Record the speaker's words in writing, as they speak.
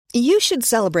You should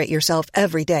celebrate yourself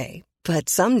every day, but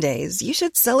some days you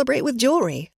should celebrate with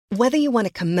jewelry. Whether you want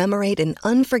to commemorate an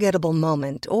unforgettable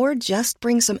moment or just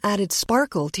bring some added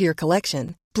sparkle to your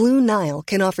collection, Blue Nile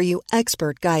can offer you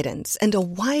expert guidance and a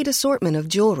wide assortment of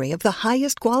jewelry of the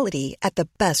highest quality at the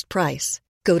best price.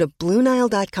 Go to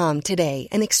BlueNile.com today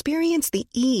and experience the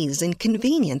ease and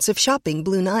convenience of shopping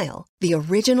Blue Nile, the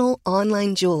original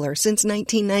online jeweler since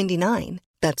 1999.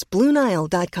 That's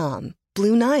BlueNile.com.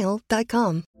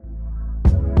 BlueNile.com.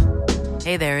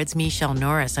 Hey there, it's Michelle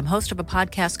Norris. I'm host of a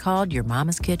podcast called Your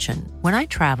Mama's Kitchen. When I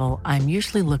travel, I'm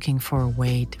usually looking for a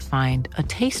way to find a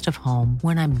taste of home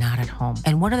when I'm not at home.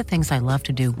 And one of the things I love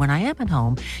to do when I am at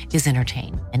home is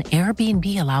entertain. And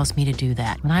Airbnb allows me to do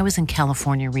that. When I was in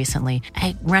California recently,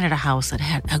 I rented a house that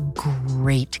had a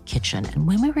great kitchen. And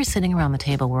when we were sitting around the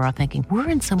table, we were all thinking, we're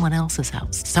in someone else's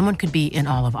house. Someone could be in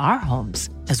all of our homes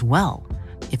as well.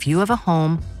 If you have a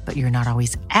home, but you're not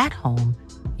always at home,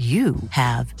 you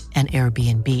have an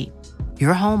Airbnb.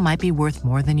 Your home might be worth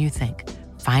more than you think.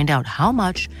 Find out how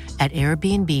much at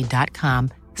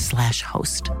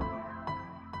airbnb.com/host.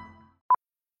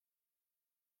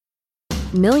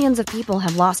 Millions of people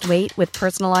have lost weight with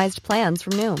personalized plans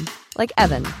from Noom. Like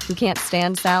Evan, who can't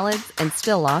stand salads and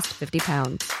still lost 50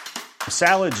 pounds.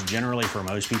 Salads generally for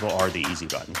most people are the easy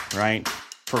button, right?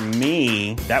 For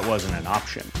me, that wasn't an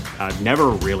option. I never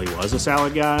really was a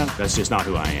salad guy. That's just not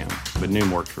who I am. But Noom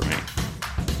worked for me.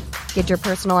 Get your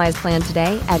personalized plan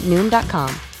today at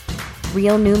Noom.com.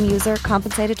 Real Noom user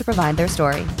compensated to provide their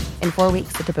story. In 4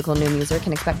 weeks, the typical Noom user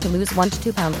can expect to lose 1 to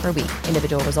 2 pounds per week.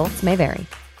 Individual results may vary.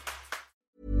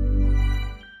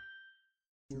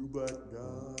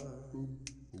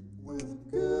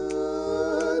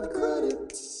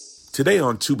 Today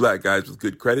on Two Black Guys with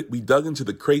Good Credit, we dug into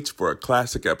the crates for a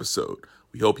classic episode.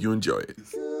 We hope you enjoy it.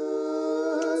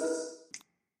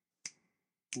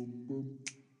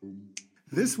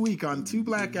 This week on Two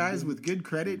Black Guys with Good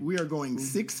Credit, we are going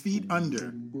 6 feet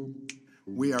under.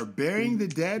 We are burying the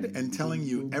dead and telling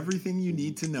you everything you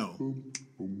need to know.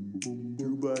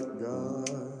 Two Black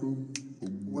Guys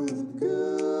with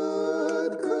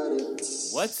Good Credit.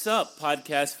 What's up,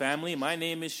 podcast family? My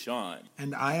name is Sean.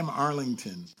 And I am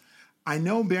Arlington. I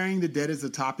know burying the dead is a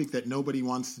topic that nobody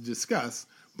wants to discuss,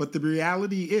 but the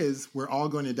reality is we're all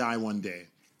going to die one day.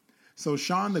 So,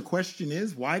 Sean, the question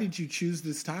is, why did you choose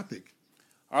this topic?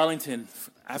 Arlington,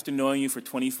 after knowing you for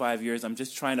 25 years, I'm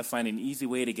just trying to find an easy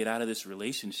way to get out of this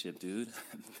relationship, dude.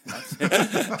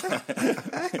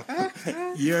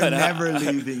 You're never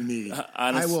leaving me.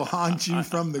 I will haunt you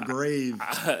from the grave.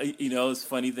 The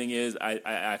funny thing is, I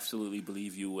absolutely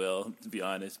believe you will, to be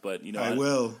honest. But, I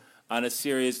will. On a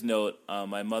serious note,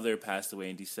 my mother passed away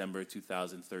in December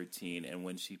 2013, and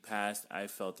when she passed, I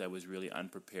felt I was really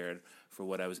unprepared for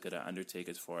what I was going to undertake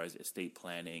as far as estate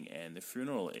planning and the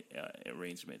funeral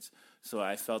arrangements. So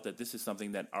I felt that this is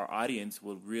something that our audience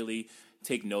will really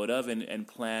take note of and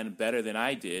plan better than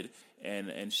I did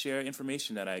and share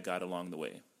information that I got along the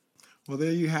way. Well,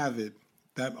 there you have it.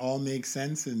 That all makes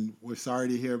sense, and we're sorry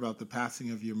to hear about the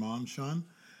passing of your mom, Sean.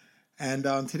 And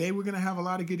today we're going to have a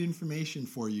lot of good information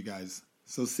for you guys.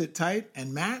 So sit tight,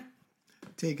 and Matt,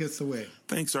 take us away.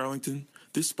 Thanks, Arlington.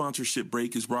 This sponsorship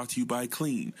break is brought to you by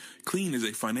Clean. Clean is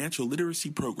a financial literacy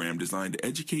program designed to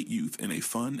educate youth in a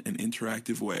fun and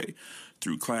interactive way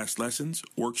through class lessons,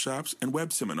 workshops, and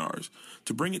web seminars.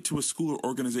 To bring it to a school or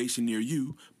organization near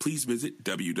you, please visit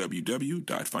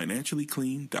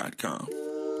www.financiallyclean.com.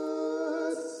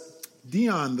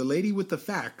 Dion, the lady with the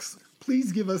facts,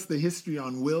 please give us the history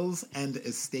on wills and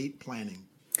estate planning.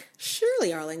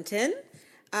 Surely, Arlington.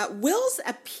 Wills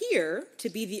appear to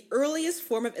be the earliest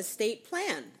form of estate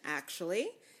plan,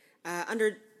 actually.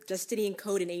 Under Justinian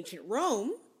Code in ancient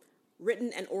Rome,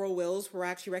 written and oral wills were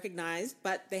actually recognized,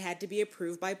 but they had to be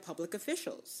approved by public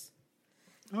officials.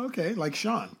 Okay, like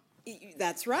Sean.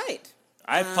 That's right.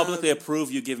 I publicly approve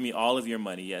you give me all of your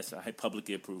money. Yes, I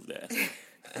publicly approve that.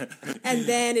 And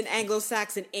then in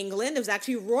Anglo-Saxon England, it was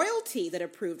actually royalty that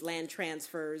approved land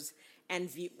transfers and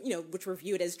which were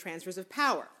viewed as transfers of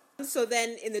power. So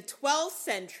then in the 12th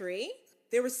century,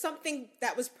 there was something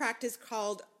that was practiced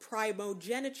called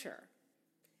primogeniture.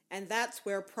 And that's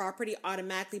where property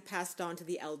automatically passed on to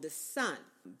the eldest son.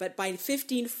 But by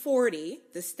 1540,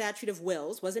 the Statute of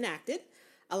Wills was enacted,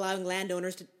 allowing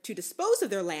landowners to dispose of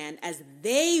their land as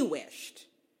they wished.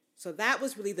 So that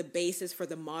was really the basis for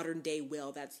the modern-day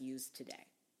will that's used today.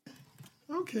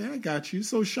 Okay, I got you.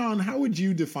 So, Sean, how would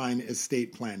you define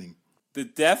estate planning? The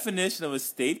definition of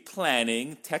estate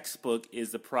planning textbook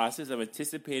is the process of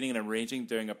anticipating and arranging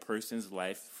during a person's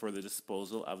life for the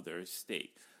disposal of their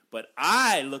estate. But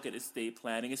I look at estate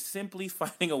planning as simply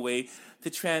finding a way to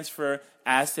transfer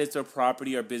assets or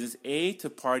property or business A to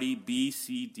party B,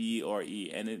 C, D, or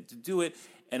E, and to do it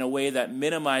in a way that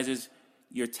minimizes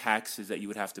your taxes that you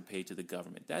would have to pay to the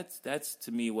government. That's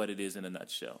to me what it is in a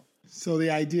nutshell. So the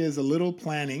idea is a little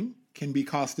planning can be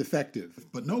cost effective,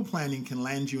 but no planning can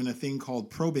land you in a thing called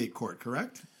probate court,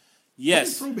 correct?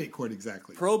 Yes. What is probate court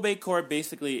exactly? Probate court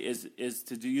basically is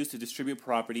used to distribute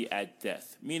property at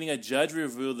death, meaning a judge will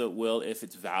review the will if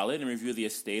it's valid and review the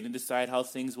estate and decide how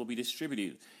things will be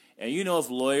distributed. And if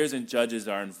lawyers and judges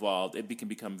are involved, it can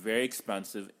become very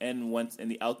expensive, and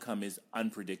the outcome is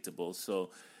unpredictable. So,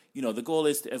 the goal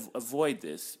is to avoid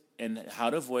this. And how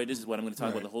to avoid this is what I'm going to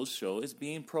talk about the whole show, is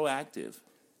being proactive.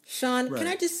 Sean, can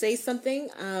I just say something?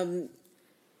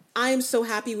 I am so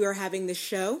happy we are having this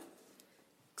show,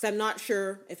 because I'm not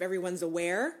sure if everyone's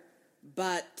aware,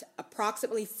 but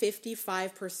approximately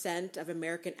 55% of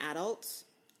American adults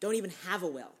don't even have a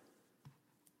will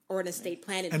or an estate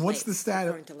plan in place. What's the stat?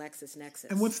 According to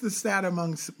LexisNexis. And what's the stat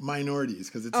amongst minorities?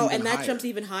 Because it's and that jumps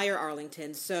even higher,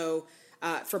 Arlington. So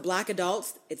for Black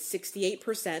adults, it's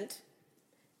 68%.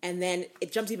 And then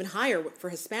it jumps even higher for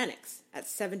Hispanics at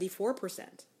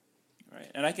 74%. Right.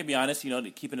 And I can be honest,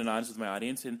 keeping it honest with my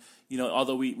audience. And,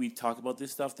 although we talk about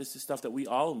this is stuff that we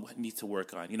all need to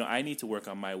work on. I need to work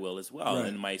on my will as well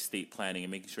and my estate planning and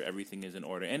making sure everything is in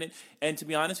order. And to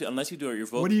be honest, unless you do it, your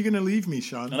vote. What are you going to leave me,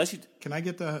 Sean? Unless you. Can I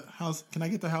get the house? Can I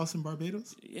get the house in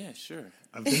Barbados? Yeah, sure.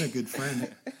 I've been a good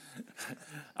friend.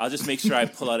 I'll just make sure I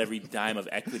pull out every dime of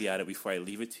equity out of it before I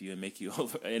leave it to you and make you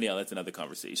over. Anyhow, that's another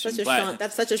conversation.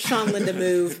 That's such a Sean Linda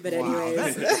move. But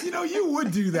anyways, you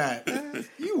would do that.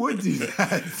 You would do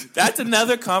that. That's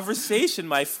another conversation,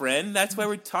 my friend. That's why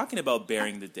we're talking about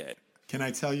burying the dead. Can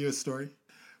I tell you a story?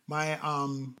 My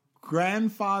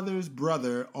grandfather's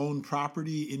brother owned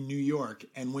property in New York,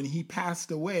 and when he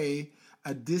passed away,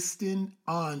 a distant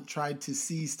aunt tried to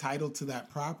seize title to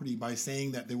that property by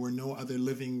saying that there were no other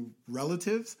living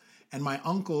relatives. And my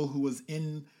uncle, who was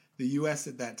in the U.S.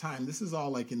 at that time, this is all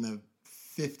like in the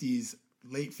 50s,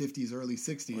 late 50s, early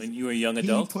 60s. When you were a young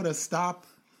adult? He put a stop.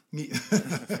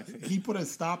 He put a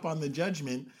stop on the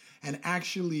judgment and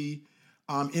actually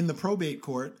in the probate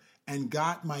court and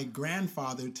got my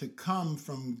grandfather to come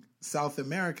from South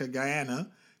America, Guyana,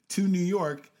 to New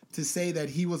York to say that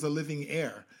he was a living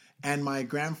heir. And my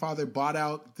grandfather bought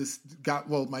out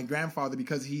my grandfather,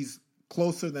 because he's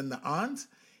closer than the aunt,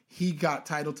 he got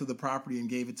title to the property and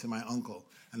gave it to my uncle.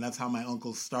 And that's how my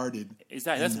uncle started.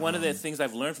 Exactly. That's one of the things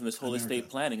I've learned from this whole estate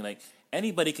planning. Like,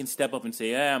 anybody can step up and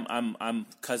say, yeah, I'm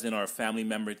cousin or a family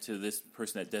member to this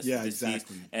person that does deceased.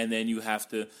 Exactly. And then you have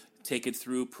to take it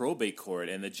through probate court,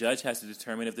 and the judge has to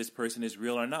determine if this person is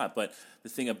real or not. But the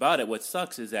thing about it, what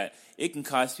sucks is that it can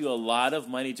cost you a lot of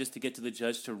money just to get to the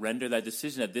judge to render that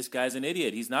decision that this guy's an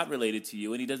idiot. He's not related to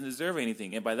you, and he doesn't deserve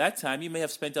anything. And by that time, you may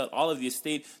have spent out all of the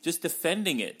estate just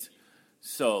defending it.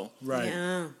 So, right.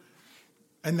 Yeah.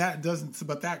 And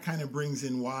but that kind of brings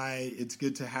in why it's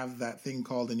good to have that thing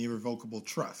called an irrevocable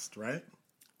trust, right?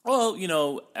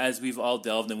 Well, as we've all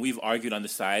delved and we've argued on the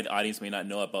side, audience may not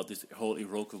know about this whole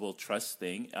irrevocable trust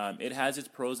thing. It has its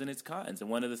pros and its cons. And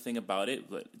one of the thing about it,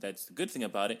 that's the good thing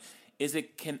about it, is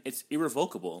it's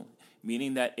irrevocable,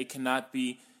 meaning that it cannot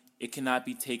be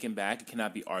taken back. It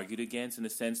cannot be argued against, in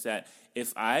the sense that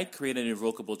if I create an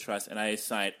irrevocable trust and I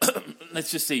assign,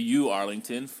 let's just say you,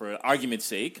 Arlington, for argument's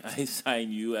sake, I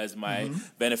assign you as my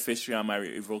beneficiary on my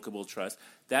irrevocable trust,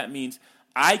 that means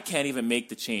I can't even make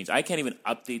the change. I can't even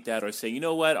update that or say, you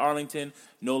know what, Arlington,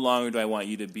 no longer do I want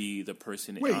you to be the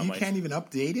person. Wait, you can't even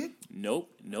update it?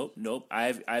 Nope.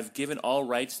 I've given all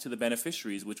rights to the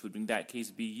beneficiaries, which would in that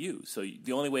case be you. So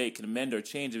the only way it can amend or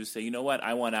change is to say, you know what,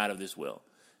 I want out of this will.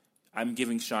 I'm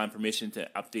giving Sean permission to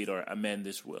update or amend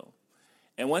this will.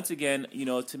 And once again,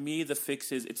 to me, the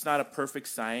fix is, it's not a perfect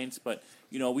science, but,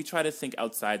 we try to think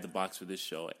outside the box for this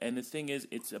show. And the thing is,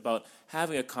 it's about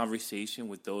having a conversation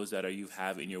with those that you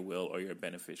have in your will or your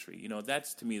beneficiary.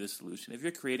 That's, to me, the solution. If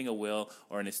you're creating a will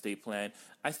or an estate plan,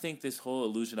 I think this whole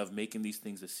illusion of making these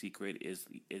things a secret is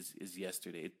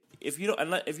yesterday. If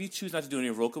you choose not to do an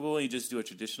irrevocable will, you just do a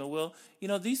traditional will,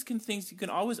 these things you can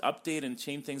always update and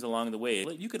change things along the way.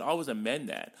 You can always amend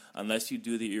that unless you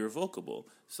do the irrevocable.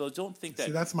 So don't think that.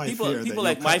 See, that's my fear. People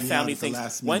that like my family think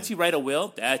once you write a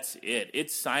will, that's it.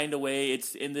 It's signed away.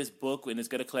 It's in this book, and it's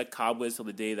going to collect cobwebs till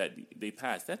the day that they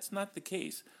pass. That's not the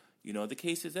case. The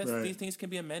case is that these things can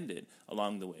be amended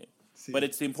along the way. But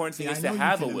it's the important thing is to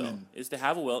have a will. Is to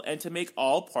have a will and to make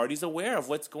all parties aware of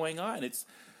what's going on.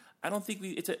 I don't think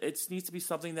it needs to be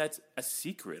something that's a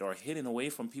secret or hidden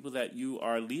away from people that you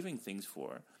are leaving things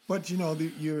for. But,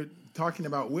 you're talking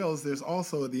about wills. There's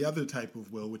also the other type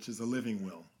of will, which is a living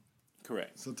will.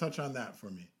 Correct. So touch on that for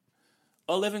me.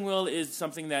 A living will is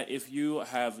something that if you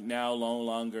have now no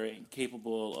longer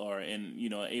capable or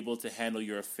able to handle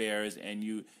your affairs, and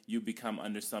you become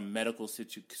under some medical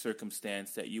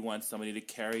circumstance that you want somebody to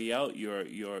carry out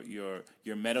your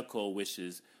medical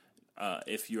wishes,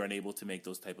 if you're unable to make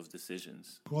those type of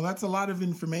decisions. Well, that's a lot of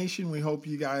information. We hope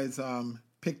you guys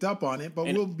picked up on it, but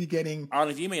we'll be getting...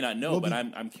 Arnold, you may not know, but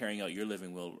I'm carrying out your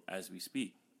living will as we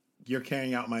speak. You're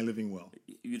carrying out my living will.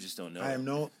 You just don't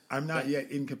know. I'm not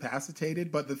yet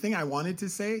incapacitated, but the thing I wanted to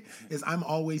say is I'm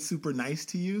always super nice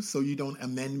to you, so you don't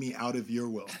amend me out of your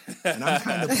will. And I'm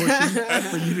kind of pushing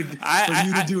for you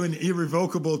to do an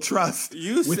irrevocable trust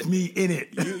with me in it.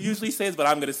 You usually say this, but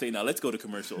I'm going to say now. Let's go to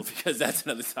commercial because that's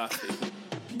another topic.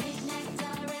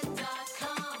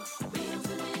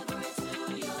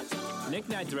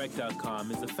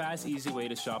 KnickKnackDirect.com is the fast, easy way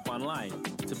to shop online.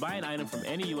 To buy an item from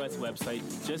any U.S. website,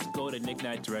 just go to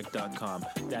KnickKnackDirect.com.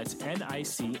 That's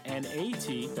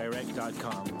NICNAT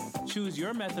Direct.com. Choose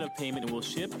your method of payment and we'll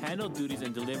ship, handle duties,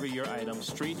 and deliver your item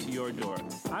straight to your door.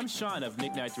 I'm Sean of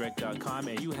KnickKnackDirect.com,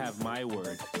 and you have my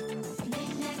word.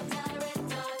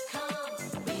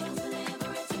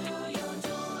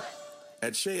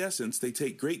 At Shea Essence, they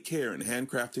take great care in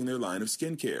handcrafting their line of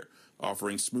skincare,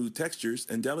 offering smooth textures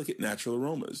and delicate natural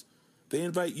aromas. They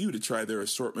invite you to try their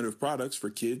assortment of products for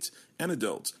kids and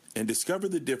adults and discover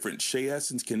the difference Shea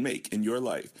Essence can make in your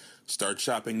life. Start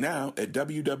shopping now at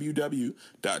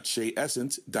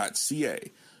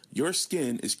www.sheaessence.ca. Your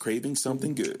skin is craving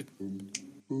something good.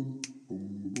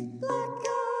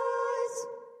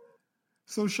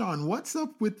 So, Sean, what's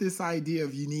up with this idea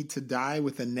of you need to die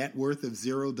with a net worth of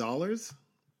 $0?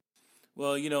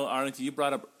 Well, Arlington, you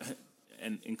brought up...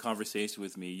 And in conversation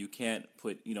with me, you can't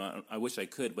put, I wish I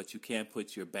could, but you can't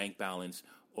put your bank balance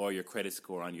or your credit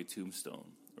score on your tombstone,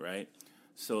 right?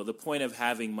 So the point of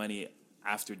having money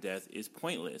after death is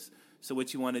pointless. So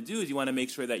what you want to do is you want to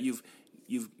make sure that you've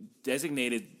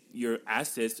designated your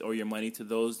assets or your money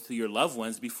to your loved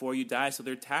ones before you die, so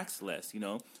they're taxed less.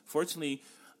 Fortunately,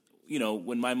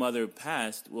 when my mother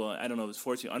passed, well, I don't know if it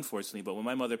was unfortunately, but when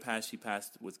my mother passed, she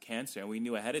passed with cancer, and we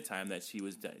knew ahead of time that she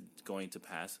was going to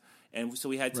pass, and so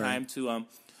we had time to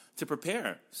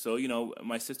prepare. So,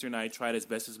 my sister and I tried as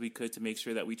best as we could to make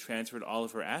sure that we transferred all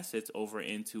of her assets over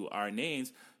into our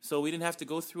names, so we didn't have to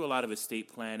go through a lot of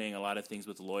estate planning, a lot of things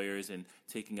with lawyers and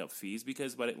taking up fees,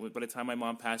 because by the time my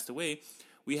mom passed away,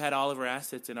 we had all of her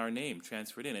assets in our name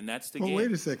transferred in, and that's the game. Well,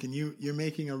 wait a second. You're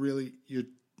making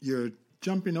you're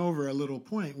jumping over a little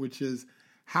point, which is,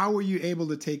 how were you able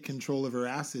to take control of her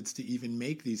assets to even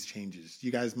make these changes?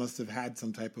 You guys must have had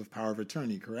some type of power of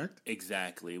attorney, correct?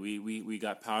 Exactly. We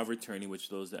got power of attorney, which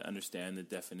those that understand the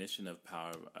definition of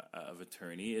power of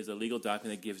attorney is a legal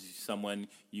document that gives someone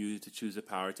you to choose a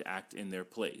power to act in their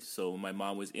place. So when my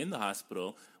mom was in the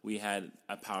hospital, we had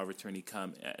a power of attorney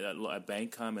come, a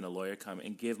bank come, and a lawyer come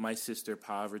and give my sister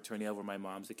power of attorney over my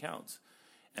mom's accounts.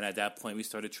 And at that point, we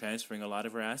started transferring a lot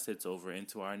of our assets over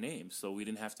into our name. So we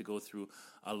didn't have to go through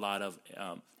a lot of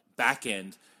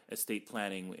back-end estate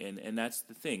planning. And that's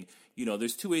the thing.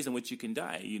 There's two ways in which you can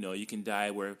die. You can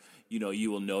die where,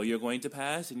 you will know you're going to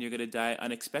pass, and you're going to die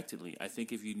unexpectedly. I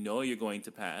think if you know you're going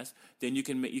to pass, then you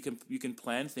can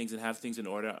plan things and have things in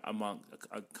order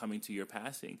coming to your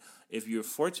passing. If you're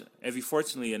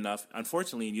unfortunately, and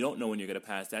you don't know when you're going to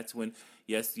pass, that's when,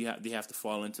 yes, you have to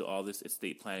fall into all this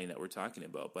estate planning that we're talking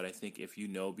about. But I think if you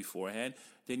know beforehand,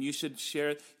 then you should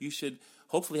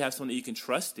hopefully have someone that you can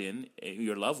trust in,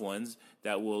 your loved ones,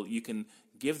 you can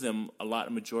give them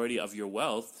majority of your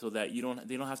wealth, so that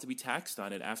they don't have to be taxed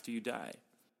on it after you die.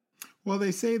 Well,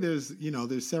 they say there's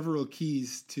several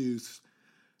keys to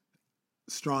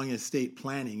strong estate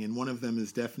planning, and one of them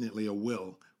is definitely a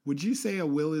will. Would you say a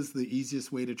will is the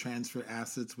easiest way to transfer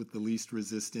assets with the least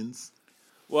resistance?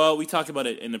 Well, we talked about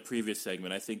it in the previous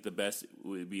segment. I think the best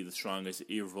would be the strongest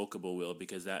irrevocable will,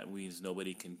 because that means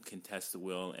nobody can contest the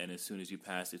will, and as soon as you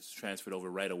pass, it's transferred over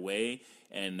right away,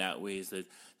 and that way is that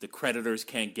the creditors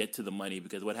can't get to the money,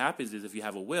 because what happens is if you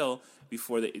have a will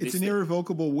before it's an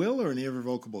irrevocable will or an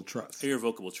irrevocable trust?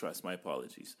 Irrevocable trust. My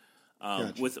apologies.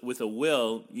 Gotcha. With a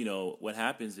will, what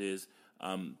happens is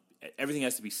everything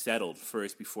has to be settled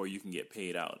first before you can get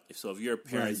paid out. If your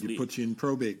parents put you in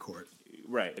probate court.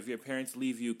 Right. If your parents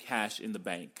leave you cash in the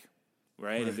bank,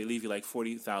 right? If they leave you like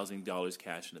 $40,000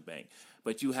 cash in the bank,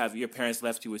 but your parents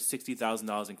left you with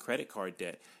 $60,000 in credit card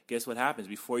debt, guess what happens?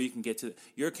 Before you can get to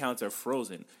your accounts are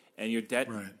frozen, and your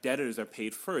debtors are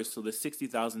paid first. So the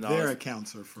 $60,000, their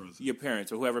accounts are frozen. Your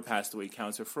parents or whoever passed away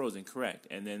accounts are frozen, correct?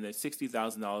 And then the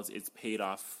 $60,000 is paid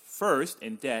off first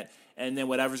in debt, and then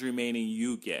whatever's remaining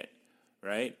you get,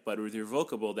 right? But with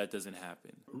irrevocable, that doesn't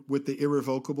happen. With the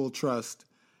irrevocable trust,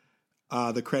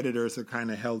 the creditors are kind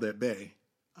of held at bay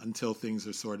until things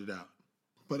are sorted out.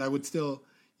 But you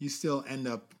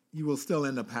will still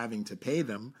end up having to pay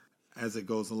them as it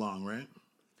goes along, right?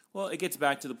 Well, it gets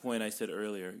back to the point I said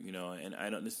earlier, and I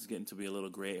know this is getting to be a little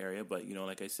gray area, but,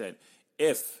 like I said,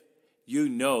 if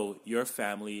your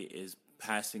family is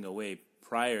passing away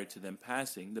prior to them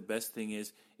passing, the best thing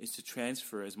is to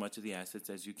transfer as much of the assets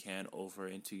as you can over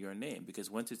into your name, because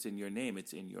once it's in your name,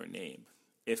 it's in your name.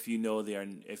 If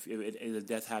if the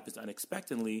death happens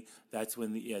unexpectedly, that's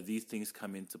when these things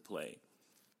come into play.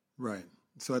 Right.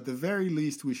 So at the very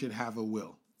least, we should have a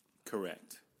will.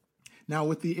 Correct. Now,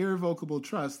 with the irrevocable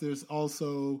trust,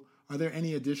 are there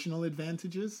any additional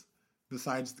advantages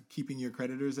besides keeping your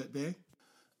creditors at bay?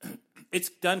 It's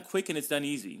done quick and it's done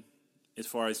easy as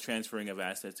far as transferring of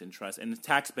assets and trust. And the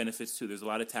tax benefits, too. There's a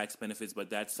lot of tax benefits, but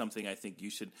that's something I think you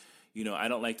should, I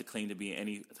don't like to claim to be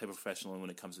any type of professional when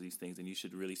it comes to these things, and you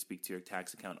should really speak to your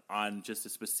tax account on just the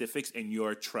specifics and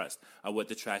your trust of what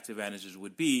the tax advantages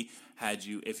would be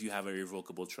if you have a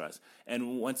irrevocable trust.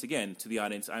 And once again, to the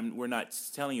audience, we're not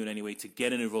telling you in any way to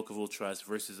get an irrevocable trust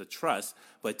versus a trust,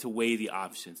 but to weigh the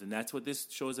options. And that's what this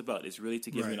show is about, is really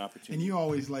to give you an opportunity. And you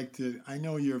always I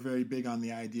know you're very big on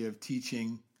the idea of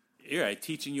teaching. You're right,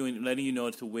 teaching you and letting you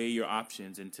know to weigh your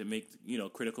options and to make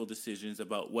critical decisions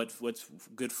about what's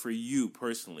good for you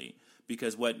personally.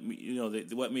 Because what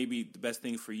may be the best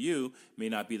thing for you may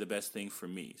not be the best thing for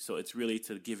me. So it's really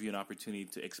to give you an opportunity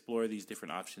to explore these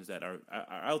different options that are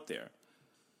out there.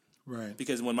 Right.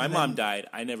 Because when my mom died,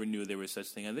 I never knew there was such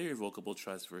thing as an irrevocable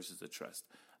trust versus a trust.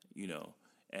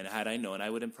 And had I known,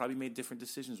 I would have probably made different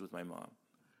decisions with my mom.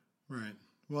 Right.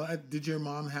 Well, did your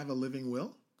mom have a living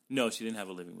will? No, she didn't have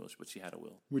a living will, but she had a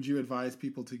will. Would you advise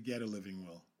people to get a living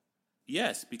will?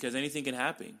 Yes, because anything can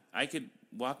happen. I could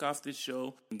walk off this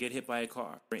show and get hit by a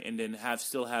car, and then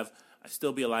still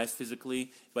be alive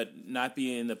physically, but not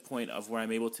be in the point of where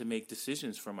I'm able to make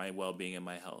decisions for my well-being and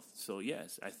my health. So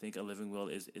yes, I think a living will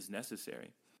is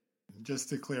necessary. Just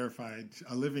to clarify,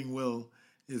 a living will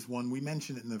is one, we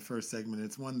mentioned it in the first segment,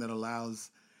 it's one that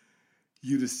allows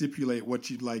you to stipulate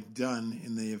what you'd like done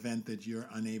in the event that you're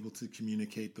unable to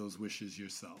communicate those wishes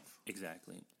yourself.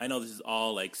 Exactly. I know this is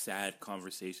all like sad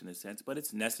conversation in a sense, but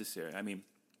it's necessary. I mean,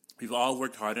 we've all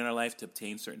worked hard in our life to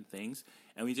obtain certain things,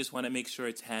 and we just want to make sure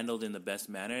it's handled in the best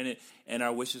manner and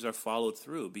our wishes are followed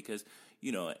through, because,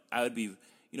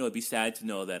 it'd be sad to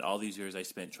know that all these years I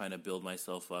spent trying to build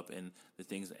myself up and the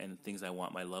things I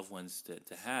want my loved ones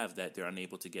to have, that they're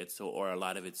unable to get, or a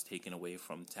lot of it's taken away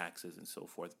from taxes and so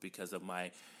forth because of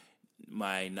my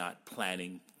not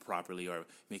planning properly or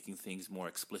making things more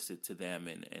explicit to them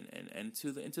and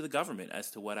to the government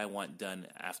as to what I want done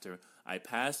after I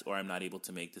pass or I'm not able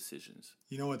to make decisions.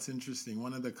 You know what's interesting?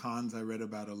 One of the cons I read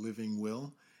about a living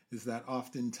will is that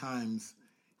oftentimes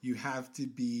you have to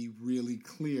be really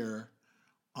clear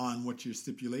on what your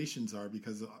stipulations are,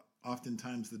 because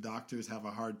oftentimes the doctors have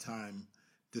a hard time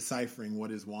deciphering what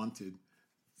is wanted.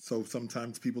 So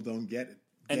sometimes people don't get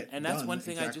it. And that's one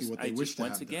thing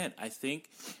I think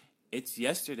it's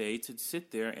yesterday to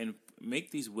sit there and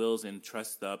make these wills and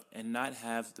trust up and not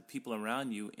have the people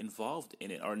around you involved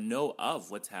in it or know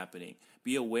of what's happening.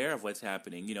 Be aware of what's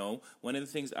happening. One of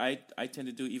the things I tend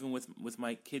to do even with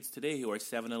my kids today who are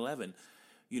 7, 11,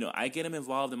 I get them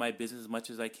involved in my business as much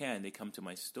as I can. They come to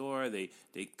my store, they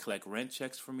collect rent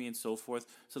checks for me and so forth.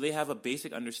 So they have a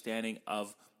basic understanding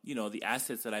of, the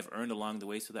assets that I've earned along the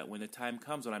way, so that when the time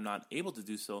comes when I'm not able to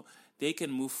do so, they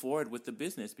can move forward with the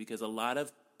business. Because a lot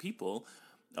of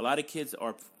kids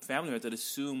or family members that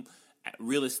assume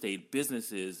real estate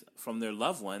businesses from their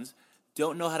loved ones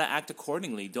don't know how to act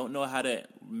accordingly, don't know how to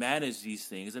manage these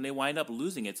things, and they wind up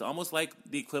losing it. It's almost like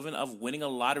the equivalent of winning a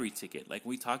lottery ticket, like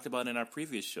we talked about in our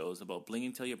previous shows about bling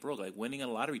until you're broke, like winning a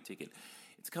lottery ticket.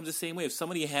 It comes the same way. If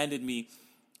somebody handed me,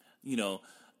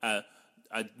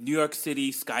 a New York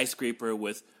City skyscraper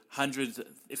with hundreds,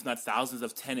 if not thousands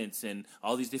of tenants and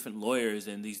all these different lawyers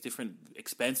and these different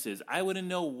expenses, I wouldn't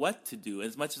know what to do.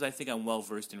 As much as I think I'm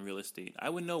well-versed in real estate, I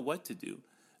wouldn't know what to do.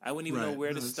 I wouldn't even know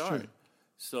where to start. True.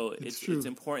 So it's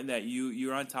important that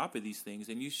you're on top of these things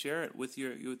and you share it with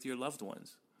your loved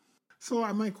ones. So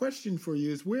my question for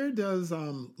you is, where does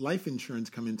life insurance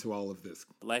come into all of this?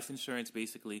 Life insurance,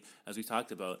 basically, as we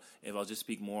talked about, if I'll just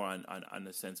speak more on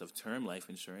the sense of term life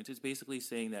insurance, it's basically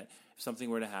saying that if something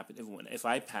were to happen, if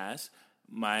I pass,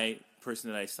 my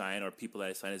person that I sign or people that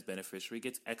I sign as beneficiary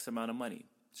gets X amount of money.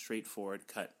 Straightforward,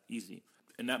 cut, easy.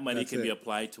 And that money can be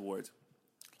applied towards,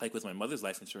 like with my mother's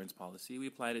life insurance policy, we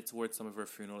applied it towards some of her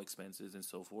funeral expenses and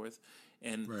so forth.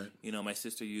 And, my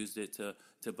sister used it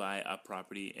to buy a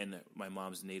property in my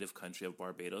mom's native country of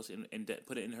Barbados and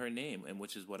put it in her name, and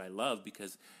which is what I love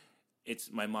because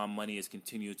my mom money has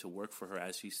continued to work for her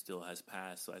as she still has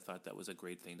passed. So I thought that was a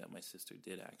great thing that my sister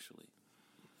did, actually.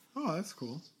 Oh, that's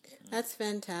cool. That's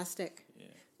fantastic.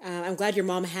 Yeah. I'm glad your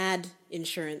mom had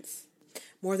insurance.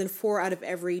 More than 4 out of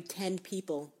every 10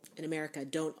 people in America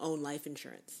don't own life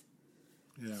insurance.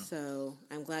 Yeah. So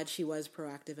I'm glad she was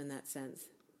proactive in that sense.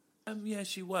 Yeah,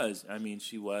 she was. I mean,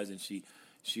 she was, and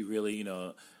she really,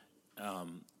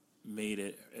 made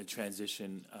it a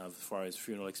transition as far as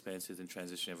funeral expenses and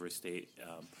transition of her estate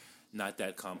not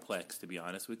that complex, to be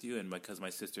honest with you. And because my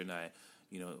sister and I,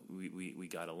 we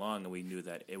got along and we knew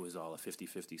that it was all a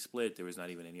 50-50 split, there was not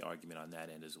even any argument on that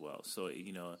end as well. So,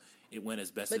 it went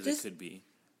as best as it could be.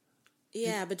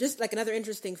 Yeah, but just like another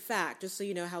interesting fact, just so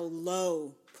you know how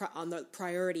low on the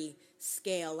priority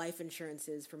scale life insurance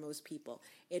is for most people.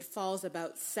 It falls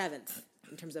about 7th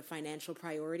in terms of financial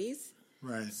priorities.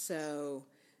 Right. So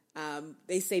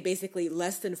they say basically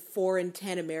less than 4 in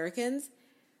 10 Americans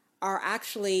are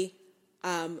actually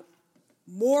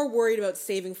more worried about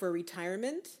saving for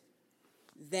retirement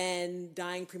than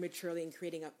dying prematurely and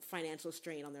creating a financial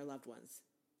strain on their loved ones.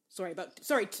 Sorry,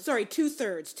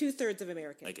 2/3 of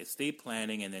Americans. Like estate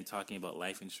planning and then talking about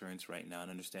life insurance right now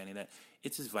and understanding that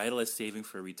it's as vital as saving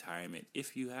for retirement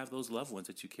if you have those loved ones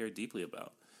that you care deeply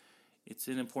about. It's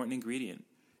an important ingredient.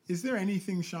 Is there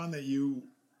anything, Sean, that you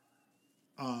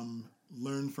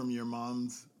learned from your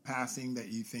mom's passing that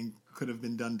you think could have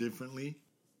been done differently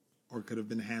or could have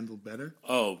been handled better?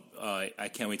 I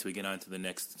can't wait till we get on to the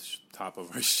next top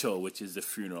of our show, which is the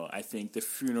funeral. I think the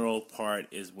funeral part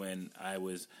is when I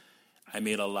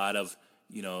made a lot of,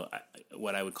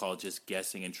 what I would call just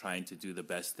guessing and trying to do the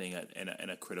best thing in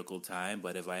a critical time.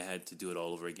 But if I had to do it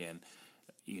all over again,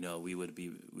 I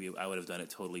would have done it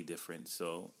totally different.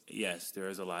 So yes, there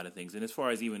is a lot of things. And as far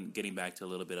as even getting back to a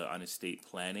little bit on estate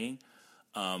planning,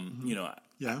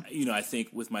 I think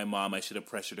with my mom, I should have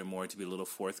pressured her more to be a little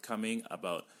forthcoming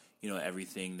about,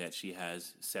 everything that she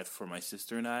has set for my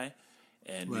sister and I.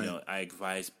 And, I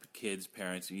advise kids,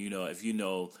 parents, if you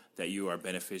know that you are a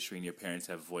beneficiary and your parents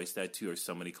have voiced that to you or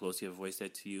somebody close to you have voiced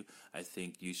that to you, I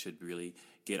think you should really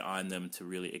get on them to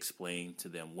really explain to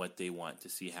them what they want to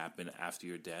see happen after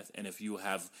your death. And if you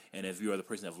are the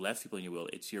person that have left people in your will,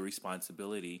 it's your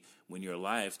responsibility when you're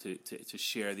alive to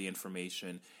share the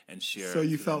information and share. So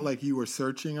you felt like you were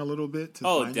searching a little bit to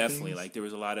find definitely. things? Like there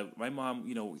was a lot of, my mom,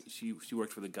 she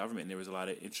worked for the government, and there was a lot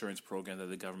of insurance programs that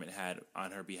the government had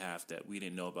on her behalf that we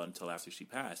didn't know about until after she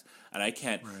passed. And I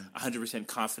can't 100%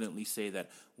 confidently say that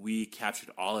we captured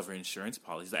all of her insurance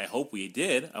policies. I hope we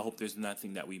did. I hope there's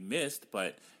nothing that we missed,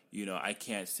 but I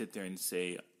can't sit there and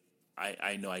say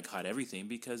I know I caught everything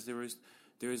because there was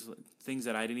things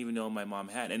that I didn't even know my mom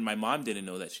had, and my mom didn't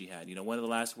know that she had. One of the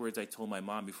last words I told my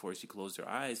mom before she closed her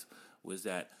eyes was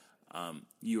that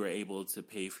you were able to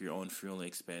pay for your own funeral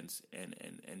expense,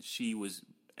 and she was,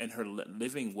 in her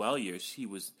living well years, she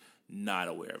was not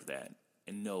aware of that.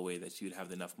 In no way that she would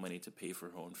have enough money to pay for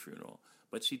her own funeral,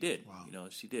 but she did. Wow.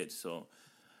 She did. So,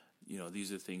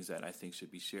 these are things that I think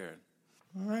should be shared.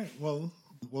 All right. Well,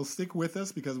 we'll stick with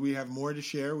us because we have more to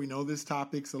share. We know this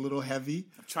topic's a little heavy.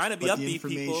 I'm trying to be upbeat,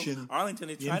 people. Arlington,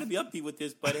 I'm trying to be upbeat with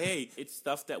this, but hey, it's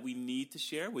stuff that we need to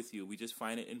share with you. We just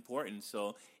find it important.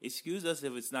 So excuse us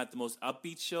if it's not the most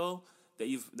upbeat show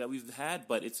that we've had,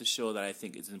 but it's a show that I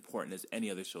think is important as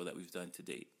any other show that we've done to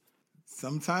date.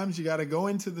 Sometimes you got to go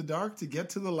into the dark to get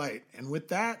to the light. And with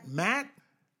that, Matt,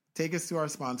 take us to our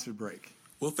sponsored break.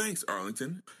 Well, thanks,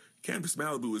 Arlington. Canvas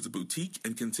Malibu is a boutique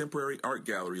and contemporary art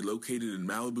gallery located in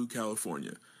Malibu,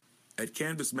 California. At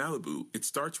Canvas Malibu, it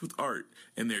starts with art,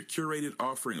 and their curated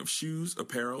offering of shoes,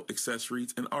 apparel,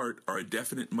 accessories, and art are a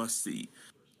definite must-see.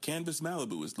 Canvas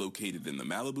Malibu is located in the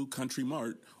Malibu Country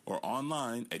Mart or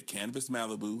online at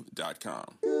canvasmalibu.com.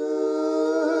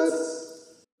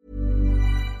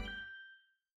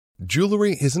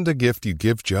 Jewelry isn't a gift you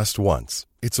give just once.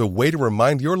 It's a way to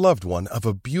remind your loved one of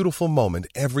a beautiful moment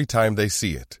every time they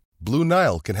see it. Blue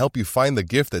Nile can help you find the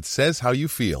gift that says how you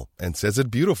feel and says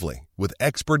it beautifully, with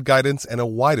expert guidance and a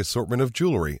wide assortment of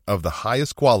jewelry of the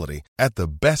highest quality at the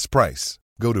best price.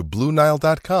 Go to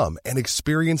BlueNile.com and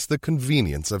experience the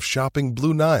convenience of shopping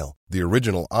Blue Nile, the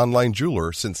original online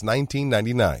jeweler since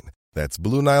 1999. That's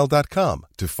BlueNile.com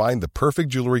to find the perfect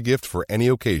jewelry gift for any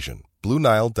occasion.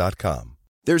 BlueNile.com.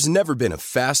 There's never been a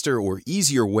faster or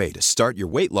easier way to start your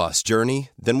weight loss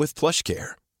journey than with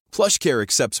PlushCare. PlushCare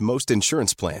accepts most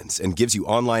insurance plans and gives you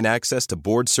online access to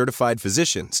board-certified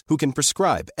physicians who can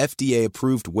prescribe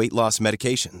FDA-approved weight loss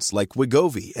medications like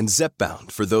Wegovy and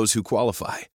Zepbound for those who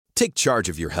qualify. Take charge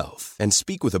of your health and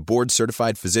speak with a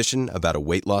board-certified physician about a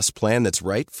weight loss plan that's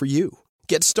right for you.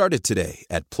 Get started today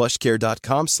at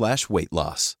plushcare.com/weight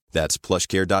loss. That's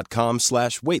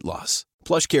plushcare.com/weight loss.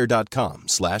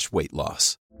 plushcare.com/weight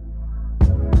loss.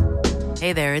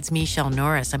 Hey there, it's Michelle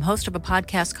Norris. I'm host of a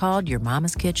podcast called Your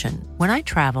Mama's Kitchen. When I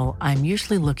travel, I'm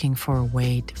usually looking for a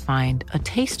way to find a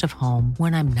taste of home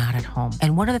when I'm not at home.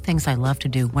 And one of the things I love to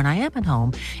do when I am at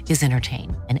home is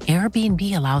entertain. And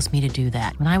Airbnb allows me to do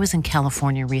that. When I was in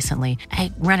California recently,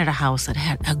 I rented a house that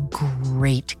had a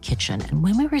great kitchen. And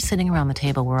when we were sitting around the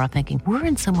table, we're all thinking, we're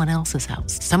in someone else's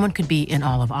house. Someone could be in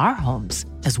all of our homes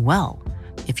as well.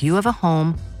 If you have a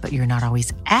home, but you're not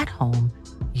always at home,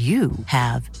 you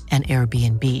have an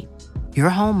Airbnb. Your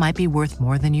home might be worth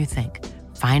more than you think.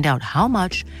 Find out how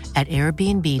much at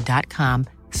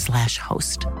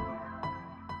airbnb.com/host.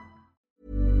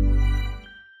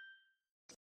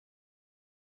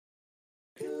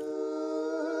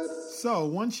 So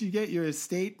once you get your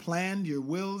estate planned, your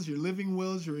wills, your living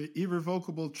wills, your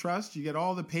irrevocable trust, you get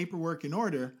all the paperwork in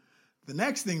order, the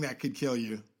next thing that could kill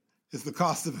you is the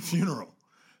cost of a funeral.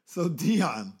 So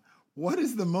Dion, what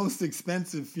is the most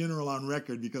expensive funeral on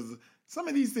record? Because some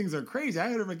of these things are crazy. I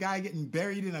heard of a guy getting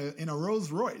buried in a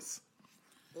Rolls Royce.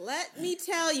 Let me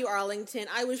tell you, Arlington,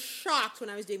 I was shocked when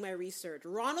I was doing my research.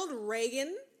 Ronald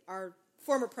Reagan, our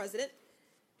former president,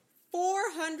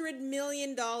 $400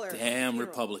 million. Damn funeral.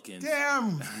 Republicans.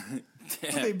 Damn.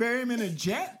 Would they bury him in a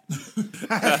jet?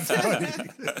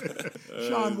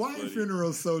 Sean, why are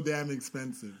funerals so damn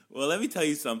expensive? Well, let me tell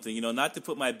you something. Not to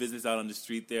put my business out on the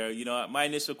street there. My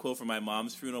initial quote for my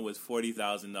mom's funeral was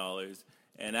 $40,000.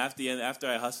 And after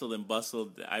I hustled and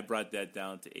bustled, I brought that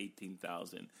down to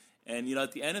 $18,000. And,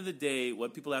 at the end of the day,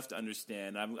 what people have to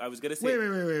understand, I was going to say...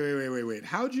 Wait.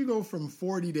 How'd you go from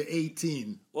 40 to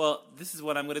 18? Well, this is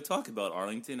what I'm going to talk about,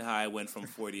 Arlington, how I went from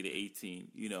 40 to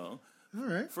 18, All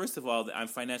right. First of all, I'm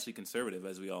financially conservative,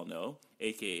 as we all know,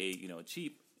 a.k.a.,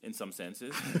 cheap in some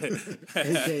senses.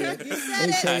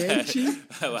 AKA cheap?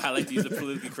 I like to use the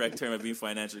politically correct term of being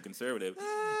financially conservative.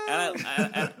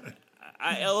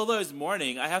 And although it's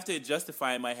mourning, I have to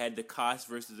justify in my head the cost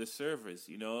versus the service.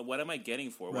 What am I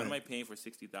getting for? What am I paying for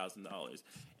 $60,000?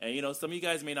 And, some of you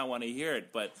guys may not want to hear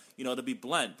it, but, to be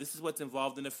blunt, this is what's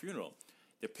involved in a funeral.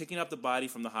 They're picking up the body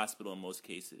from the hospital in most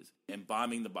cases,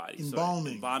 embalming the body.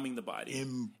 Embalming the body.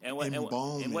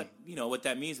 Embalming. What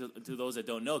that means to those that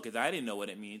don't know, because I didn't know what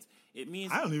it means. It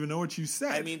means... I don't even know what you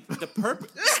said. I mean, the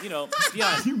purpose, Dion.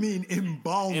 You mean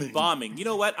embalming. Embalming. You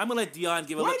know what? I'm going to let Dion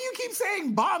give a Why do you keep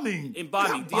saying bombing?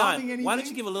 Embalming. Dion, why don't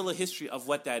you give a little history of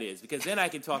what that is? Because then I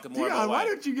can talk more about why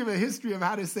don't you give a history of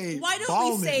how to say Why don't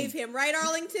balming? we save him, right,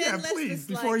 Arlington? Yeah, please,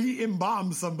 before he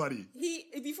embalms somebody.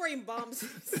 Before he embalms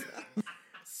himself.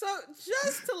 So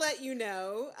just to let you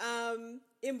know,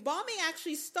 embalming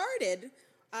actually started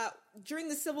during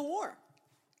the Civil War.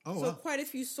 Oh, so quite a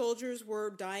few soldiers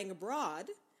were dying abroad,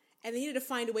 and they needed to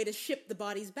find a way to ship the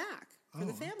bodies back for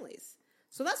the families.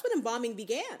 So that's when embalming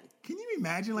began. Can you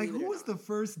imagine, who was the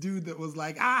first dude that was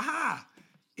like, aha,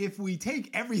 if we take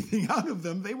everything out of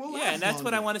them, they will last and that's longer.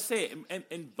 what I want to say.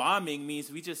 Embalming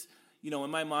means we just...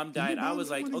 when my mom died, I was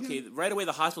like, okay, right away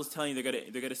the hospital's telling you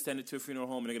they're gonna send it to a funeral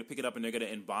home and they're gonna pick it up and they're gonna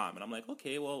embalm. And I'm like,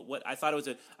 okay, well, what? I thought it was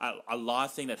a law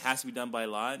thing that has to be done by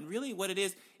law. And really, what it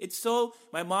is, it's so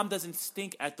my mom doesn't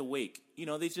stink at the wake.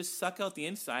 They just suck out the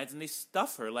insides and they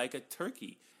stuff her like a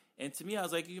turkey. And to me, I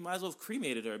was like, you might as well have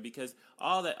cremated her because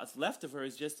all that's left of her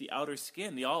is just the outer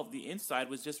skin. The inside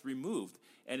was just removed.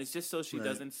 And it's just so she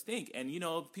doesn't stink. And,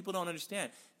 people don't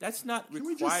understand. That's not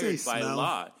required by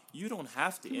law. You don't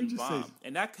have to embalm.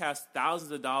 And that costs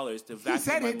thousands of dollars to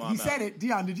vacuum my mom out. He said it.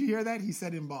 Dion, did you hear that? He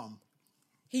said embalm.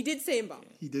 He did say embalm.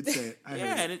 He did say it. I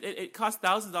heard and it costs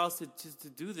thousands of dollars to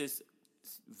do this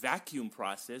vacuum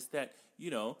process that,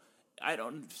 I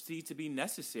don't see to be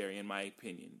necessary, in my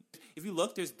opinion. If you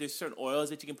look, there's certain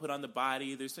oils that you can put on the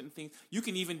body. There's certain things. You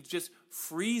can even just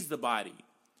freeze the body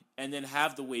and then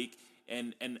have the wake.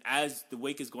 And as the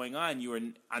wake is going on, you are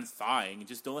unthawing.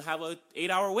 Just don't have an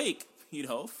 8-hour wake.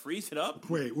 Freeze it up.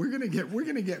 Wait, we're gonna get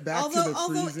back to the freezing.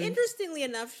 Although interestingly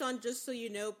enough, Sean, just so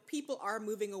you know, people are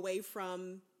moving away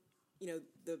from, the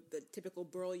typical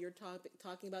burial you're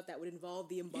talking about that would involve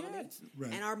the embalming,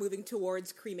 and are moving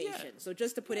towards cremation. Yeah. So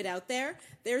just to put it out there,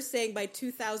 they're saying by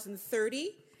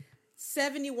 2030,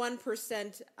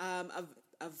 71%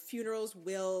 of funerals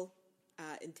will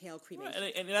entail cremation.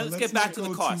 Right, and let's get back to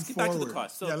the cost. Get back to the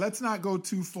cost. So, let's not go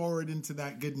too forward into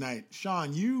that good night.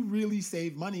 Sean, you really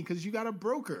save money because you got a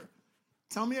broker.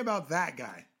 Tell me about that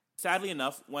guy. Sadly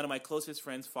enough, one of my closest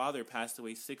friends' father passed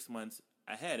away 6 months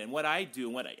ahead. And what I do,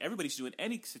 and what everybody should do in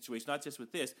any situation, not just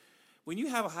with this, when you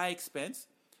have a high expense,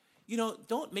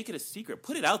 don't make it a secret.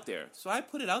 Put it out there. So I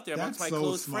put it out there amongst my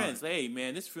close friends. Hey,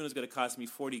 man, this funeral is going to cost me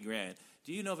 $40,000.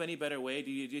 Do you know of any better way?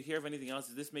 Do you hear of anything else?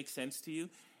 Does this make sense to you?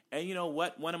 And you know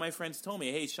what? One of my friends told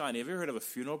me, hey, Sean, have you ever heard of a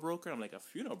funeral broker? I'm like, a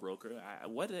funeral broker?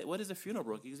 What is a funeral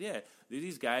broker? He goes, yeah, they're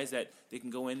these guys that they can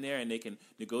go in there and they can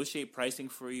negotiate pricing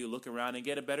for you, look around, and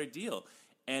get a better deal.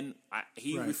 And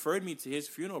he referred me to his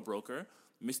funeral broker,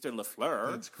 Mr.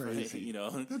 LaFleur. That's crazy.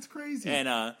 That's crazy. And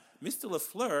Mr.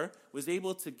 LaFleur was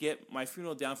able to get my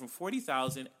funeral down from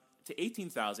 $40,000 to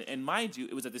 $18,000. And mind you,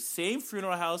 it was at the same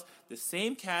funeral house, the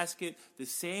same casket, the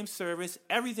same service.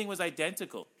 Everything was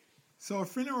identical. So a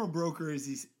funeral broker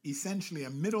is essentially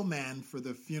a middleman for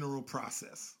the funeral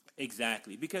process.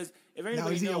 Exactly, because if everybody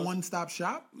now, is he knows, a one-stop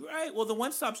shop? Right. Well, the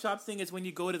one-stop shop thing is when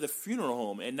you go to the funeral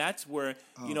home, and that's where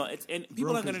it's and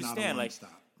people don't understand. Like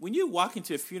when you walk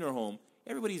into a funeral home,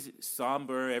 everybody's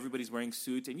somber, everybody's wearing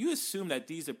suits, and you assume that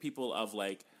these are people of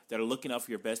that are looking out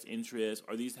for your best interests,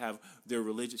 or these have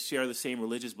share the same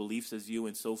religious beliefs as you,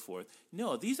 and so forth.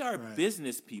 No, these are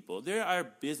business people. They are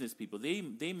business people.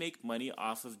 They make money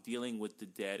off of dealing with the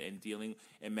dead and dealing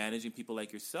and managing people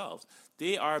like yourselves.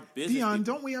 They are business. Dion,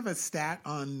 people. Don't we have a stat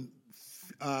on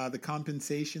the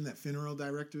compensation that funeral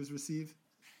directors receive?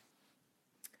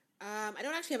 I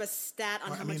don't actually have a stat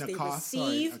on how much they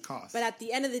receive, but at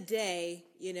the end of the day,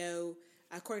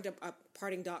 according to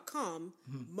parting.com,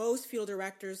 most funeral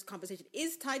directors' compensation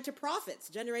is tied to profits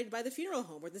generated by the funeral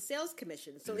home or the sales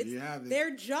commission. So it's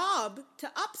their job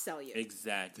to upsell you.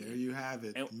 Exactly. There you have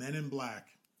it. And Men in Black.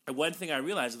 And one thing I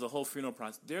realized is the whole funeral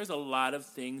process, there's a lot of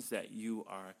things that you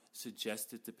are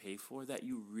suggested to pay for that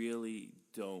you really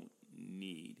don't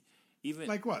need. Even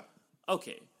like what?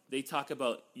 Okay. They talk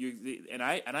about and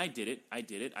I did it. I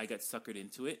got suckered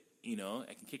into it.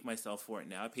 I can kick myself for it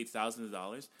now. I paid thousands of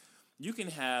dollars. You can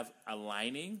have a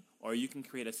lining, or you can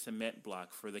create a cement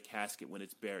block for the casket when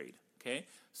it's buried. Okay.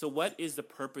 So what is the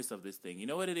purpose of this thing? You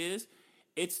know what it is?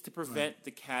 It's to prevent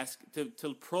the casket,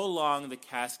 to prolong the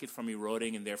casket from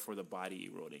eroding, and therefore the body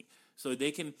eroding. So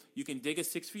you can dig a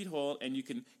 6 feet hole and you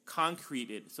can concrete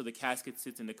it so the casket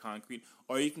sits in the concrete,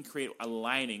 or you can create a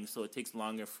lining so it takes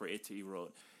longer for it to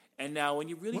erode. And now when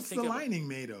you really think of what's the lining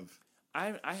made of?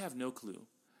 I have no clue.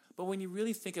 But when you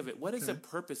really think of it, what is the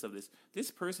purpose of this? This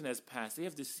person has passed. They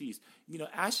have deceased.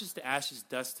 Ashes to ashes,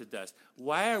 dust to dust.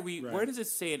 Why are we? Right. Where does it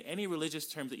say in any religious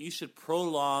terms that you should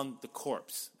prolong the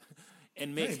corpse?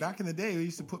 And make back in the day, we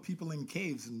used to put people in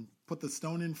caves and put the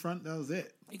stone in front. That was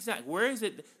it. Exactly. Where is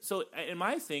it? So, and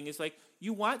my thing is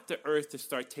you want the earth to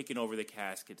start taking over the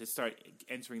casket, to start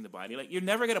entering the body. You're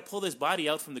never going to pull this body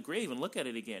out from the grave and look at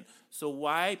it again. So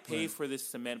why pay for this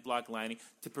cement block lining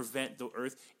to prevent the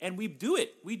earth? And we do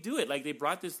it. They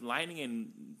brought this lining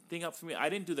and thing up for me. I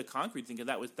didn't do the concrete thing because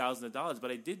that was thousands of dollars,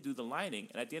 but I did do the lining.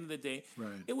 And at the end of the day,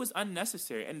 it was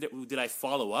unnecessary. And did I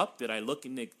follow up? Did I look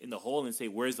in the hole and say,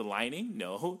 where's the lining?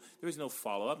 No, there was no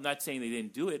follow-up. I'm not saying they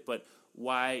didn't do it, but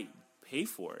why pay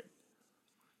for it?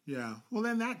 Yeah. Well,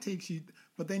 then that takes you,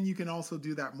 but then you can also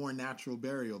do that more natural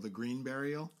burial, the green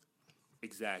burial.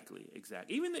 Exactly.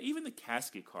 Even the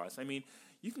casket costs. I mean,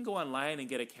 you can go online and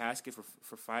get a casket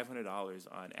for $500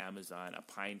 on Amazon, a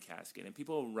pine casket, and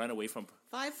people run away from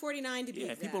 $549 to be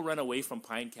exact. People run away from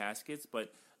pine caskets,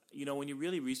 but when you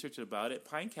really research about it,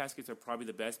 pine caskets are probably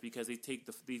the best because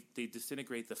they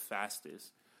disintegrate the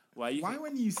fastest. Why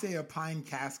when you say a pine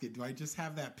casket, do I just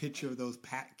have that picture of those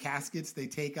caskets they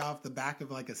take off the back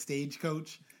of like a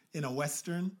stagecoach in a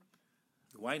Western?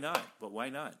 Why not? But why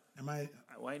not?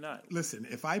 Why not? Listen,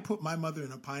 if I put my mother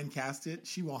in a pine casket,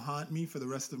 she will haunt me for the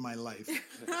rest of my life.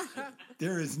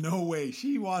 There is no way.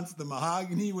 She wants the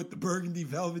mahogany with the burgundy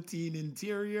velveteen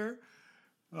interior.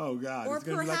 Oh, God. Or it's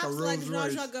going to be like a Rolls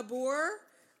Royce. Zsa Gabor,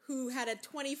 who has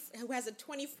a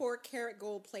 24-karat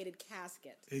gold-plated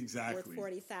casket. Exactly.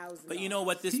 Worth $40,000. But you know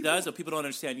what this does? What people don't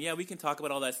understand. Yeah, we can talk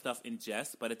about all that stuff in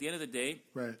jest, but at the end of the day,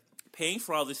 paying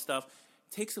for all this stuff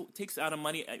takes out of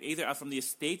money either out from the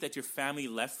estate that your family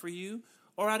left for you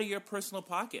or out of your personal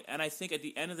pocket. And I think at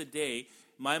the end of the day,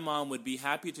 my mom would be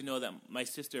happy to know that my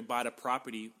sister bought a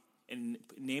property and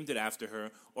named it after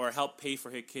her, or helped pay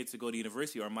for her kids to go to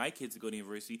university, or my kids to go to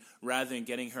university, rather than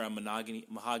getting her a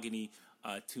mahogany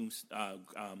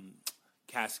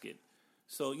casket.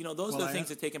 So, those are the things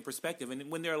that take in perspective.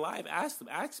 And when they're alive,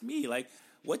 ask me,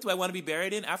 what do I want to be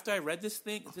buried in? After I read this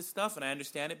stuff, and I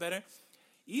understand it better,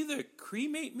 either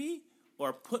cremate me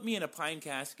or put me in a pine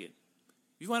casket.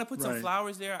 If you want to put some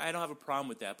flowers there, I don't have a problem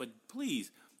with that. But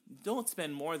please, don't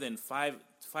spend more than $500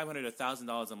 or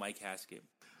 $1,000 on my casket.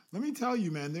 Let me tell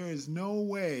you, man, there is no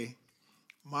way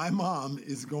my mom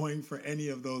is going for any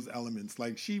of those elements.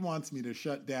 Like, she wants me to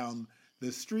shut down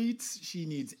the streets. She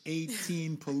needs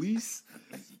 18 police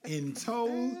in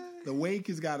tow. The wake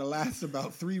has got to last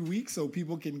about 3 weeks so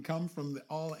people can come from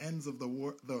all ends of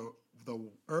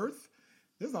the earth.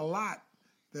 There's a lot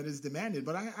that is demanded,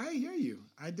 but I hear you.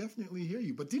 I definitely hear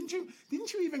you. But didn't you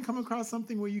even come across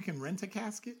something where you can rent a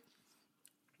casket?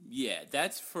 Yeah,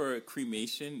 that's for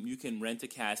cremation. You can rent a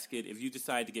casket. If you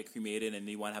decide to get cremated and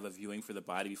you want to have a viewing for the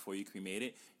body before you cremate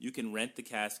it, you can rent the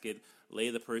casket,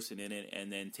 lay the person in it,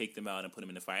 and then take them out and put them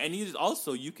in the fire. And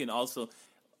you can also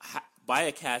buy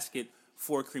a casket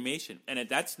for cremation, and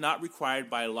that's not required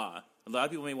by law. A lot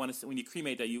of people may want to, when you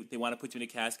cremate, they want to put you in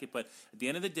a casket, but at the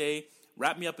end of the day,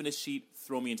 wrap me up in a sheet,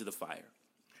 throw me into the fire.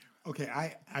 Okay,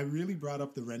 I really brought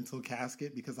up the rental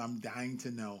casket because I'm dying to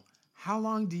know. How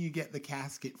long do you get the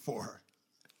casket for?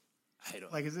 I don't know.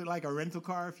 Like, is it like a rental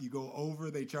car? If you go over,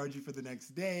 they charge you for the next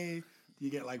day? Do you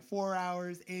get like 4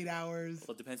 hours, 8 hours?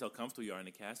 Well, it depends how comfortable you are in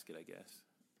the casket, I guess.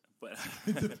 But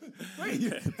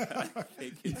Wait. I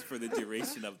think it's for the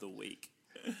duration of the wake.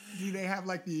 Do they have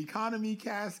like the economy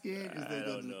casket? I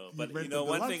don't know. But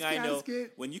one thing I know,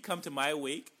 when you come to my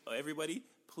wake, everybody,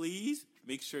 please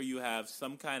make sure you have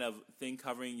some kind of thing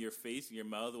covering your face, your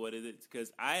mouth, what is it?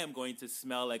 Because I am going to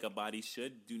smell like a body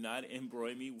should. Do not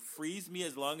embroil me. Freeze me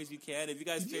as long as you can. If you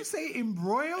guys Did you say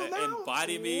embroil now?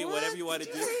 Embody me, whatever you want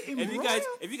to do.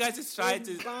 If you guys decide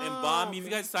to embalm me, if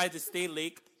you guys decide to stay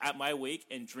late at my wake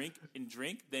and drink,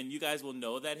 then you guys will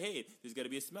know that, hey, there's going to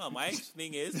be a smell. My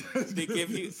thing is, they give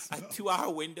you a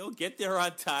 2-hour window, get there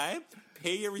on time,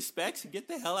 pay your respects, and get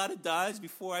the hell out of Dodge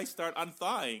before I start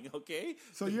unthawing, okay?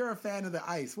 So you're a fan of the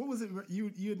ice. What was it?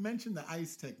 You had mentioned the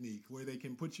ice technique where they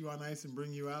can put you on ice and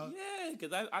bring you out? Yeah,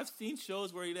 because I've seen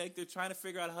shows where they're trying to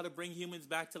figure out how to bring humans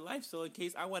back to life. So in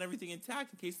case I want everything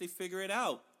intact, in case they figure it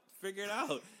out.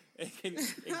 And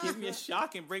give me a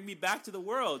shock and bring me back to the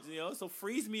world, So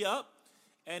freeze me up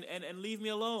and leave me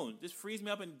alone. Just freeze me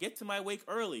up and get to my wake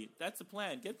early. That's the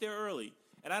plan. Get there early.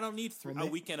 And I don't need a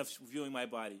weekend of viewing my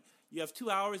body. You have 2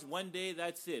 hours, one day,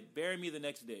 that's it. Bury me the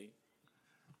next day.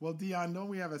 Well, Dion, don't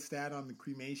we have a stat on the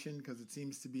cremation because it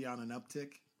seems to be on an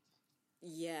uptick?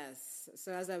 Yes.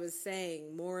 So as I was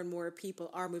saying, more and more people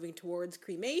are moving towards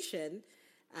cremation.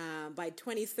 By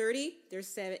 2030, they're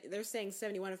saying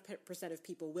 71% of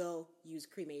people will use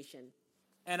cremation.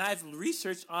 And I've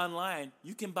researched online.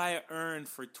 You can buy an urn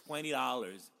for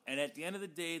 $20. And at the end of the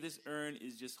day, this urn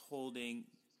is just holding,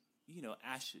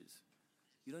 ashes.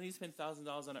 You don't need to spend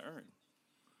 $1,000 on an urn.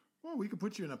 Well, we could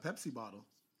put you in a Pepsi bottle.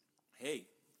 Hey.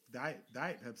 Diet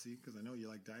Pepsi, because I know you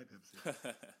like Diet Pepsi.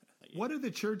 Yeah. What are the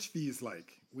church fees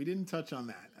like? We didn't touch on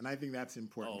that, and I think that's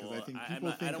important because I think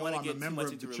people think, I'm a member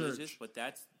of the church. But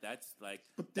that's like...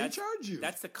 But they charge you.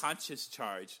 That's the conscious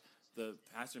charge. The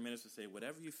pastor and minister say,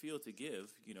 whatever you feel to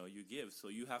give, you give. So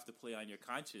you have to play on your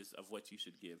conscience of what you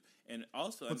should give. And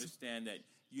also understand that,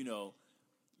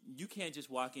 you can't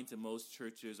just walk into most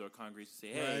churches or congregations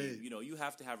and say, hey, you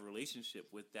have to have a relationship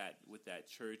with that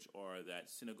church or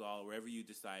that synagogue, wherever you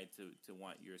decide to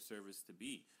want your service to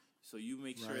be. So you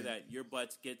make sure that your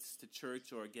butt gets to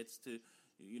church or gets to,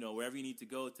 wherever you need to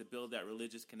go to build that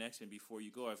religious connection before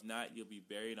you go. If not, you'll be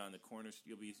buried on the corner.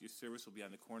 Your service will be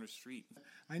on the corner street.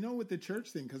 I know with the church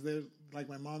thing, because like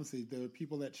my mom said, there are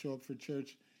people that show up for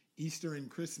church Easter and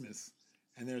Christmas.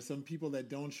 And there are some people that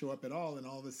don't show up at all, and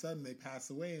all of a sudden they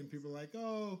pass away, and people are like,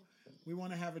 oh, we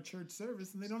want to have a church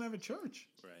service, and they don't have a church.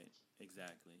 Right,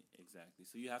 exactly.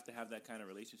 So you have to have that kind of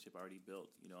relationship already built,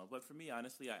 But for me,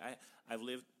 honestly, I've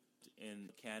lived in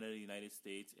Canada, United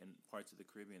States, and parts of the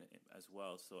Caribbean as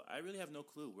well. So I really have no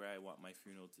clue where I want my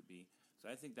funeral to be. So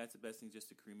I think that's the best thing, just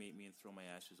to cremate me and throw my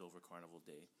ashes over Carnival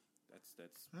Day.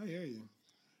 That's. I hear you.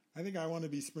 I think I want to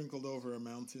be sprinkled over a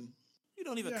mountain. You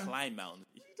don't even climb mountains.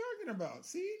 What are you talking about?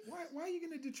 See, why are you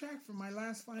going to detract from my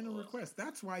last final request?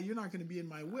 That's why you're not going to be in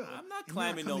my will. I'm not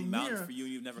climbing no mountain for you.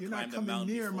 You've never climbed a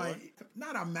mountain before.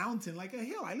 Not a mountain, like a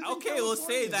hill. I live okay, well,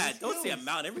 say that. Don't say a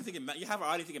mountain. Everything in you have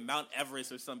already thinking Mount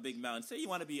Everest or some big mountain. Say you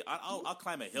want to be. I'll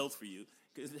climb a hill for you.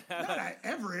 Not at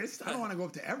Everest. I don't want to go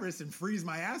up to Everest and freeze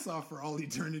my ass off for all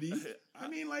eternity. I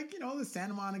mean, the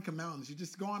Santa Monica Mountains. You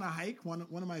just go on a hike, one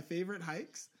of my favorite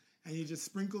hikes. And you just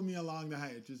sprinkle me along the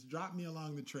hike. Just drop me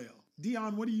along the trail.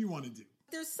 Dion, what do you want to do?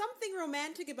 There's something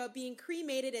romantic about being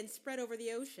cremated and spread over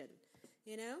the ocean,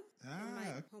 in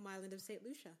my home island of St.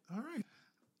 Lucia. All right.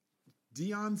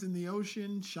 Dion's in the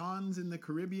ocean. Sean's in the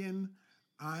Caribbean.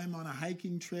 I'm on a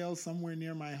hiking trail somewhere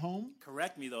near my home.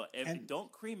 Correct me, though.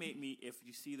 Don't cremate me if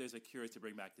you see there's a cure to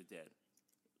bring back the dead.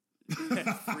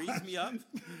 Freeze me up,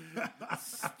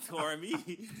 store me.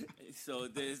 So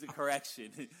there's a correction.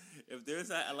 If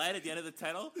there's a light at the end of the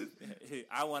tunnel,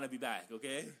 I want to be back,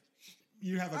 okay?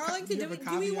 You have a Arlington, do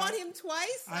we want him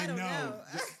twice? I don't know.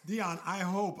 Dion, I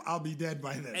hope I'll be dead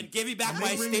by then. And give me back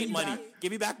my estate money.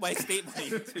 Give me back my estate money,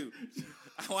 too.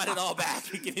 I want it all back.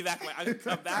 Give me back I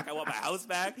come back. I want my house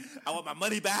back. I want my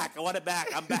money back. I want it back.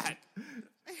 I'm back.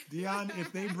 Dion,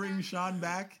 if they bring Sean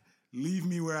back, leave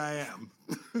me where I am.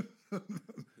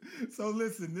 So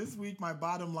listen, this week my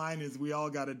bottom line is we all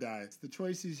gotta die. The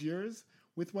choice is yours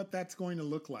with what that's going to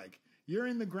look like. You're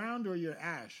in the ground or you're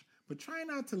ash, but try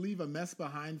not to leave a mess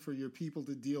behind for your people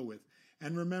to deal with.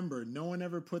 And remember, no one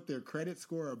ever put their credit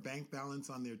score or bank balance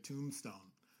on their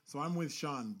tombstone. So I'm with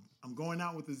Sean. I'm going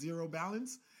out with a zero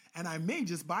balance, and I may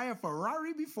just buy a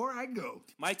Ferrari before I go.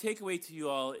 My takeaway to you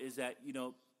all is that,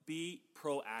 be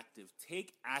proactive.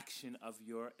 Take action of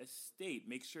your estate.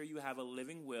 Make sure you have a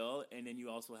living will, and then you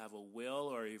also have a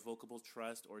will or a revocable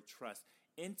trust or trust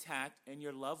intact, and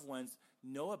your loved ones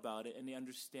know about it and they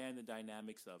understand the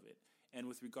dynamics of it. And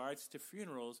with regards to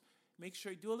funerals, make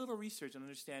sure you do a little research and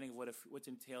understanding of what's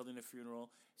entailed in a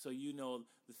funeral, so you know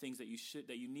the things that you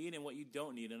need and what you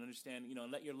don't need, and understand,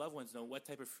 let your loved ones know what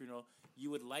type of funeral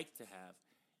you would like to have.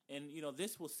 And,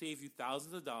 this will save you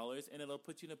thousands of dollars, and it'll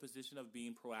put you in a position of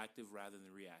being proactive rather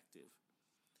than reactive.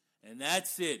 And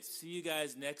that's it. See you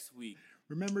guys next week.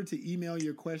 Remember to email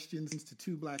your questions to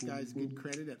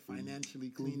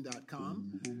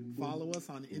 2blackguysgoodcredit@financiallyclean.com. Follow us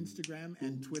on Instagram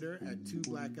and Twitter at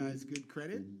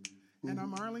 2blackguysgoodcredit. And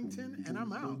I'm Arlington, and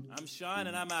I'm out. I'm Sean,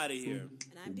 and I'm out of here.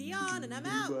 And I'm Dion, and I'm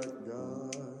out.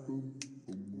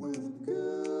 With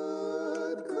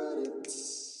good credit.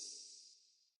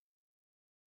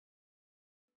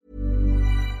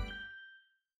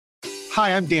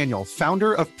 Hi, I'm Daniel,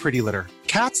 founder of Pretty Litter.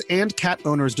 Cats and cat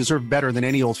owners deserve better than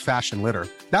any old-fashioned litter.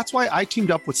 That's why I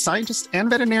teamed up with scientists and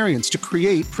veterinarians to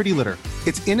create Pretty Litter.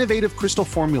 Its innovative crystal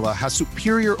formula has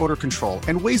superior odor control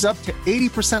and weighs up to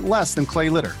 80% less than clay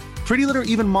litter. Pretty Litter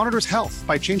even monitors health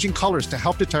by changing colors to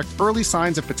help detect early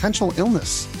signs of potential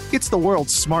illness. It's the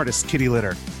world's smartest kitty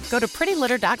litter. Go to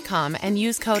prettylitter.com and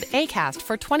use code ACAST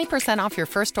for 20% off your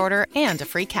first order and a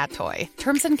free cat toy.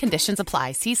 Terms and conditions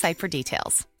apply. See site for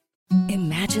details.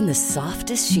 Imagine the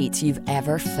softest sheets you've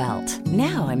ever felt.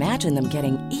 Now imagine them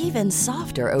getting even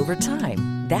softer over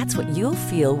time. That's what you'll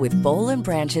feel with Boll &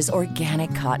 Branch's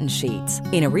organic cotton sheets.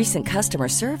 In a recent customer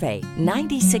survey,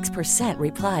 96%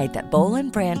 replied that Boll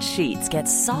 & Branch sheets get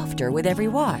softer with every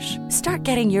wash. Start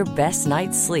getting your best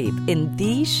night's sleep in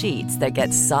these sheets that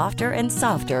get softer and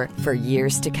softer for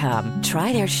years to come.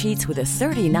 Try their sheets with a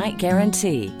 30-night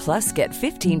guarantee. Plus, get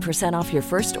 15% off your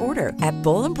first order at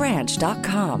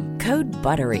bollandbranch.com. Code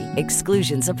BUTTERY.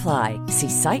 Exclusions apply. See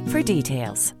site for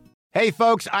details. Hey,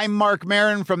 folks, I'm Mark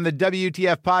Maron from the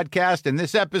WTF Podcast, and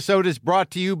this episode is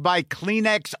brought to you by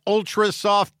Kleenex Ultra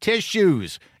Soft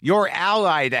Tissues, your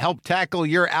ally to help tackle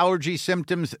your allergy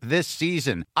symptoms this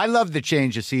season. I love the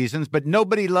change of seasons, but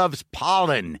nobody loves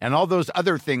pollen and all those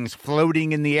other things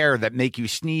floating in the air that make you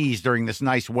sneeze during this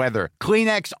nice weather.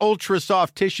 Kleenex Ultra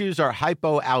Soft Tissues are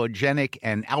hypoallergenic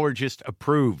and allergist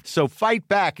approved, so fight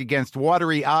back against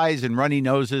watery eyes and runny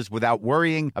noses without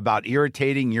worrying about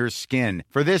irritating your skin.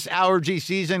 For this allergy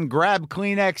season, grab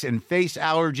Kleenex and face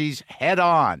allergies head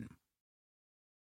on.